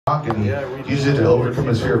and he used it to overcome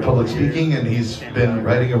his fear of public speaking, and he's been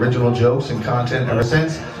writing original jokes and content ever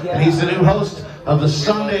since. And he's the new host of the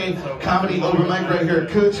Sunday Comedy Open Mic right here at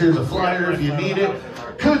Koots. Here's a flyer if you need it.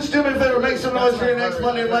 Koots, do me a favor, make some noise for your next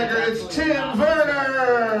Monday Micer. It's Tim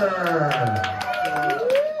Werner!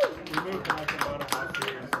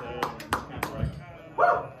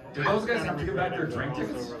 Did those guys have to give back their drink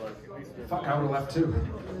tickets? Fuck, I would have left too.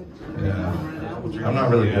 Yeah, I'm not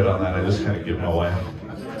really good on that. I just kind of give them away.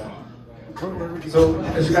 So,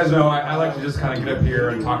 as you guys know, I like to just kind of get up here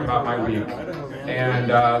and talk about my week. And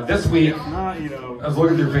this week, I was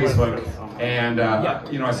looking through Facebook, and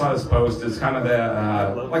I saw this post. It's kind of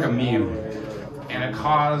like a meme, and it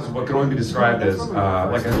caused what could only be described as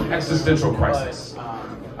like an existential crisis.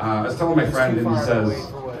 I was telling my friend, and he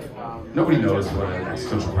says, "Nobody knows what an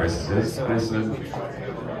existential crisis is." And I said,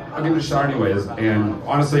 "I'll give it a shot anyways." And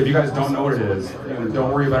honestly, if you guys don't know what it is,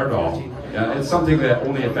 don't worry about it at all. It's something that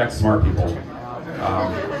only affects smart people.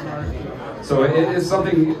 So it's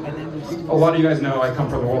something a lot of you guys know. I come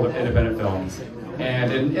from the world of independent films.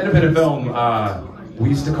 And in independent film, we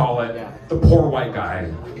used to call it the poor white guy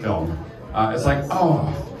film. It's like,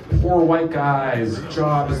 oh, poor white guy, his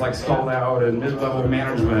job is like stalled out in mid-level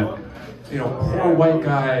management. Poor white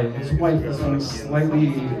guy, his wife is only slightly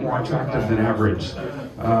more attractive than average.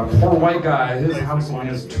 Poor white guy, his house only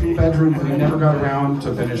has 2 bedrooms and he never got around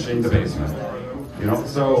to finishing the basement.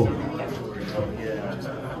 So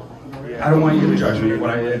I don't want you to judge me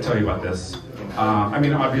when I tell you about this.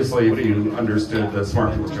 Obviously, if you understood the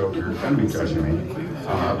smart people's joke, you're going to be judging me.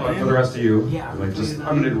 But for the rest of you, I'm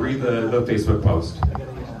going to read the Facebook post.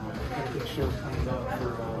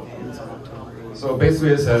 So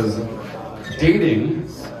basically it says, dating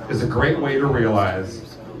is a great way to realize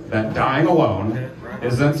that dying alone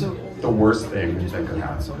isn't the worst thing that could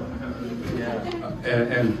happen.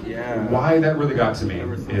 And why that really got to me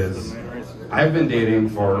is I've been dating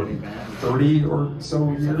for 30 or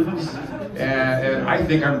so years, and I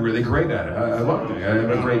think I'm really great at it. I love it. I have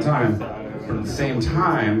a great time. But at the same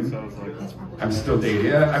time, I'm still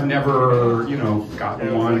dating. I've never,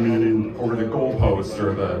 gotten one over the goalpost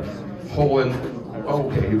or the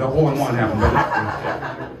the hole-in-one happened.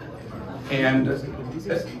 And,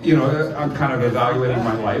 I'm kind of evaluating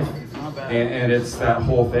my life, and it's that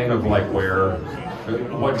whole thing of like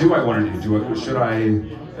what do I want to do? Should I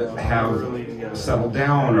have settled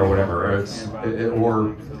down or whatever?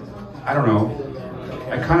 Or I don't know.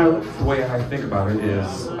 The way I think about it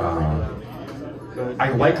is I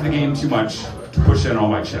like the game too much to push in all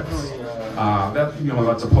my chips.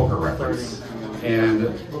 That's a poker reference.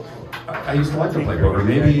 And I used to like to play poker.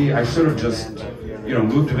 Maybe I should have just,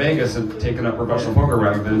 moved to Vegas and taken up professional poker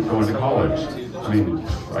rather than going to college.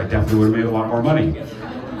 I definitely would have made a lot more money.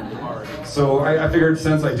 So I figured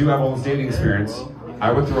since I do have all this dating experience,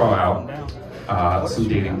 I would throw out some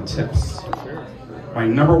dating tips. My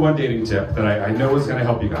number one dating tip that I know is going to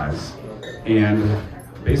help you guys. And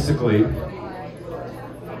basically,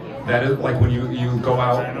 that is like when you go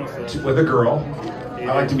out with a girl.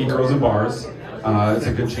 I like to meet girls in bars. It's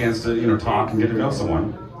a good chance to talk and get to know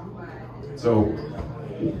someone. So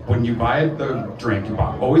when you buy the drink, the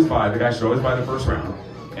guy should always buy the first round,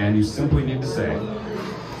 and you simply need to say,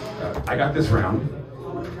 I got this round,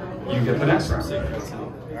 you get the next round.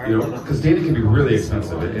 Because dating can be really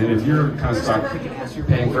expensive, and if you're kind of stuck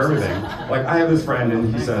paying for everything, like I have this friend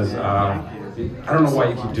and he says, I don't know why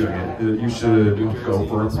you keep doing it, you should go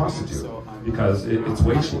for a prostitute, because it's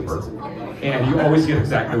way cheaper, and you always get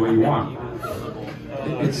exactly what you want.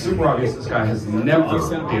 It's super obvious this guy has never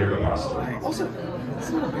dated a prostitute.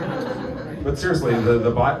 But seriously, the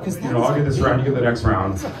bot, I'll get this round, you get the next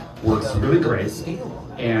round, works really great.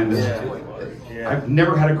 And I've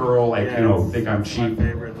never had a girl think I'm cheap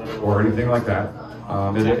or anything like that.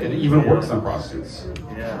 It even works on prostitutes.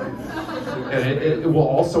 And it will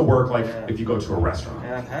also work if you go to a restaurant.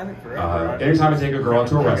 Anytime I take a girl out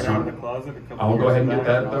to a restaurant, I'll go ahead and get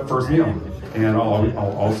that first meal. And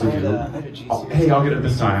I'll also hey, I'll get it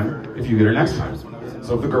this time if you get her next time.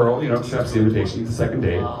 So if the girl, accepts the invitation the second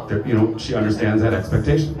date, she understands that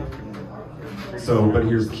expectation. So, but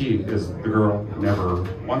here's the key, is the girl never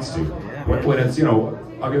wants to. When it's,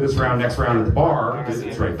 I'll get this round, next round at the bar,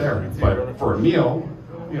 it's right there. But for a meal,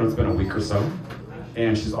 it's been a week or so,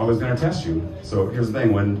 and she's always gonna test you. So here's the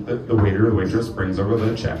thing, when the waiter or the waitress brings over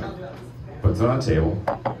the check, puts it on the table,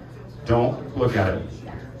 don't look at it,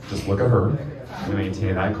 just look at her, and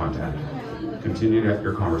maintain eye contact. Continue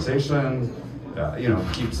your conversation,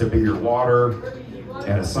 keep sipping your water,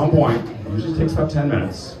 and at some point, it usually takes about 10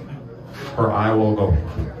 minutes, her eye will go,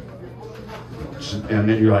 and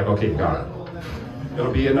then you're like, okay, got it.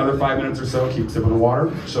 It'll be another 5 minutes or so. Keep sipping the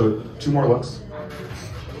water. So 2 more looks.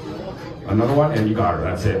 Another one, and you got her.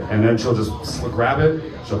 That's it. And then she'll just grab it.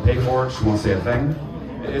 She'll pay for it. She won't say a thing.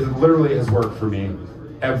 It literally has worked for me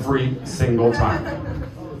every single time.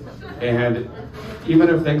 And even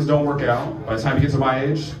if things don't work out, by the time you get to my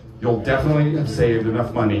age, you'll definitely have saved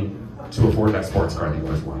enough money to afford that sports car that you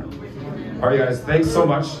always wanted. All right, guys, thanks so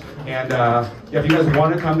much. And yeah, if you guys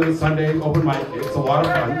want to come to the Sunday open mic, it's a lot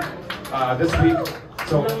of fun. This week,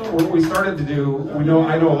 so what we started to do, I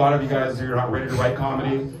know a lot of you guys, you're not ready to write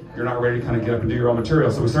comedy, you're not ready to kind of get up and do your own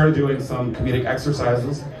material, so we started doing some comedic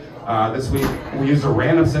exercises. This week, we used a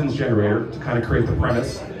random sentence generator to kind of create the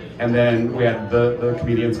premise, and then we had the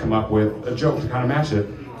comedians come up with a joke to kind of match it.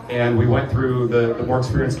 And we went through the more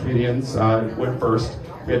experienced comedians, went first.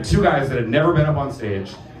 We had 2 guys that had never been up on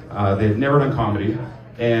stage. They had never done comedy.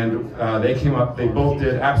 And they came up, they both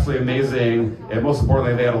did absolutely amazing, and most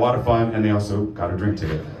importantly, they had a lot of fun, and they also got a drink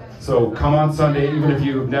ticket. So come on Sunday, even if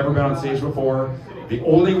you've never been on stage before, the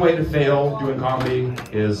only way to fail doing comedy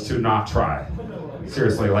is to not try.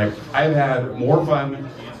 Seriously, like, I've had more fun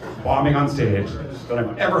bombing on stage than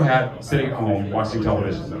I've ever had sitting at home watching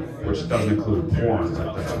television, which doesn't include porn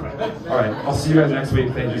like that. All right, I'll see you guys next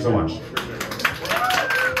week. Thank you so much.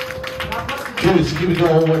 Koots, give it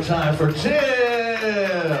go one more time for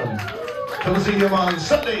Tim. Come see him on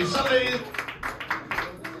Sunday.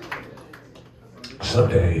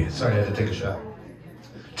 Sorry, I had to take a shot.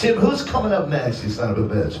 Tim, who's coming up next, you son of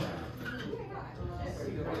a bitch?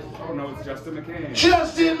 Oh no, it's Justin McCain.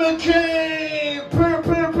 Justin McCain! Purr.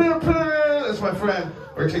 That's my friend.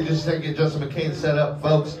 We're taking just a second to get Justin McCain set up,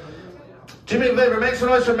 folks. Do me a favor, make some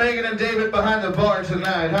noise for Megan and David behind the bar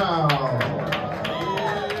tonight, huh?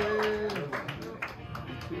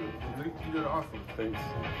 You did awesome. Thanks.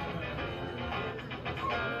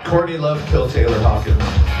 Courtney loved Kill Taylor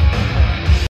Hawkins.